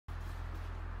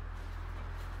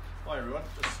Hi everyone,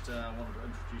 just wanted to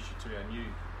introduce you to our new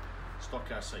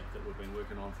Stockcar seat that we've been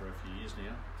working on for a few years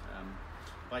now.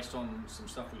 Based on some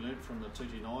stuff we learnt from the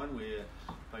 229 where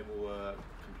people were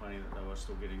complaining that they were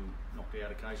still getting knocked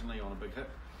out occasionally on a big hit.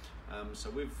 So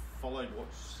we've followed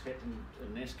what's happened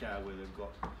in NASCAR where they've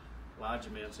got large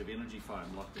amounts of energy foam,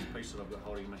 like this piece that I've got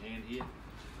holding in my hand here.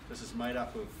 This is made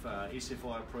up of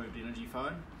SFI approved energy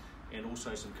foam and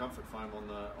also some comfort foam on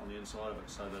the inside of it,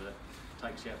 so that it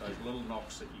takes out those little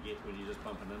knocks that you get when you're just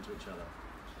bumping into each other.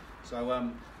 So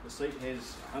the seat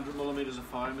has 100mm of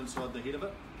foam inside the head of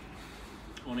it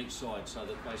on each side, so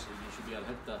that basically you should be able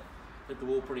to hit the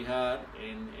wall pretty hard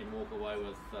and walk away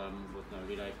with no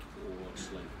headache or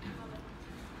sleep.